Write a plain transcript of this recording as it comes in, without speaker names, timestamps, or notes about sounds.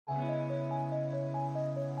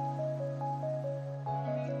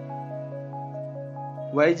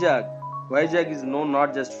Vizag. Vizag is known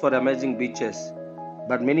not just for amazing beaches,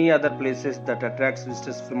 but many other places that attracts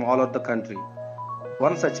visitors from all over the country.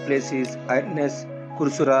 One such place is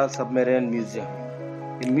Kursura Submarine Museum,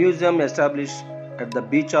 a museum established at the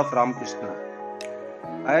beach of Ramakrishna.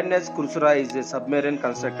 INS Kursura is a submarine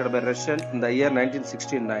constructed by Russia in the year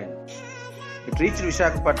 1969. It reached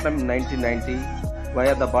Visakhapatnam in 1990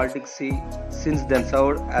 via the Baltic Sea, since then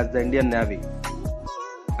served as the Indian Navy.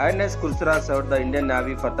 INS Kursura served the Indian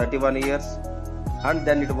Navy for 31 years and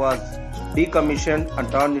then it was decommissioned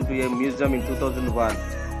and turned into a museum in 2001.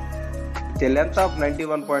 With a length of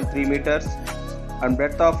 91.3 meters and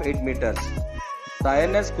breadth of 8 meters. The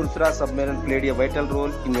INS Kursura submarine played a vital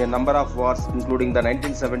role in a number of wars, including the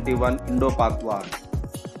 1971 Indo-Pak War.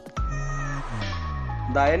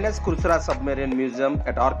 The INS Kursura Submarine Museum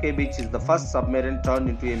at RK Beach is the first submarine turned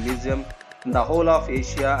into a museum in the whole of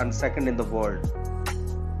Asia and second in the world.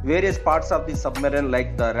 Various parts of the submarine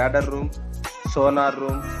like the radar room, sonar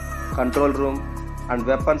room, control room and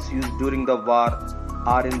weapons used during the war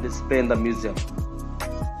are in display in the museum.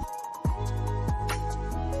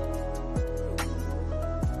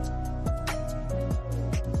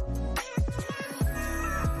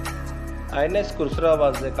 INS Kursura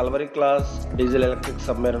was a Calvary class diesel-electric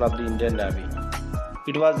submarine of the Indian Navy.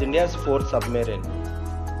 It was India's fourth submarine.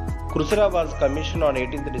 Kursura was commissioned on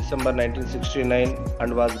 18th December 1969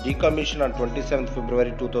 and was decommissioned on 27th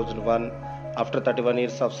February 2001 after 31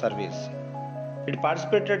 years of service. It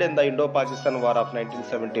participated in the Indo-Pakistan War of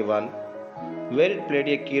 1971, where it played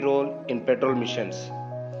a key role in patrol missions.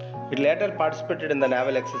 It later participated in the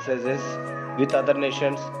naval exercises with other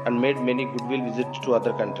nations and made many goodwill visits to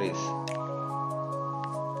other countries.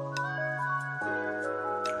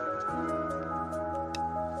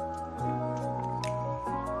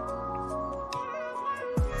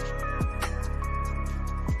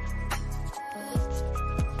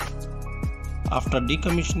 After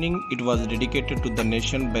decommissioning, it was dedicated to the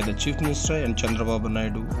nation by the Chief Minister and Chandrababu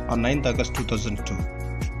Naidu on 9th August 2002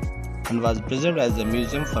 and was preserved as a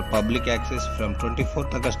museum for public access from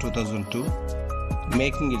 24th August 2002,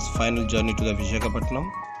 making its final journey to the Visakhapatnam.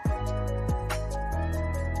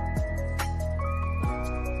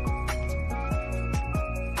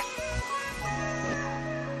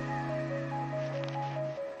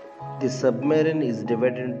 The submarine is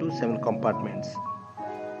divided into 7 compartments.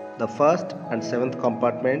 The first and 7th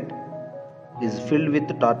compartment is filled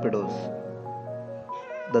with torpedoes.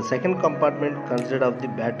 The second compartment consists of the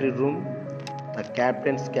battery room, the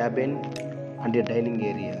captain's cabin and a dining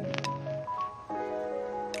area.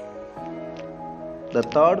 The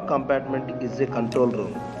third compartment is a control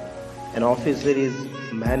room. An officer is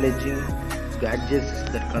managing gadgets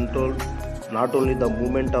that control not only the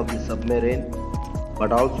movement of the submarine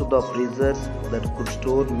but also the freezers that could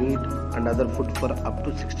store meat and other food for up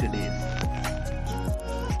to 60 days.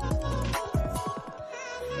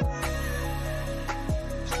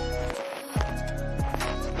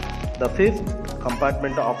 The 5th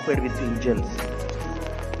compartment occupied with engines,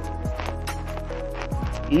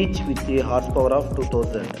 each with a horsepower of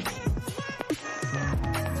 2000.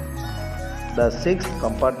 The 6th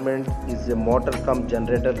compartment is a motor cum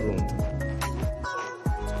generator room.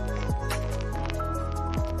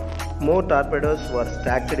 More torpedoes were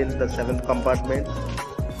stacked in the 7th compartment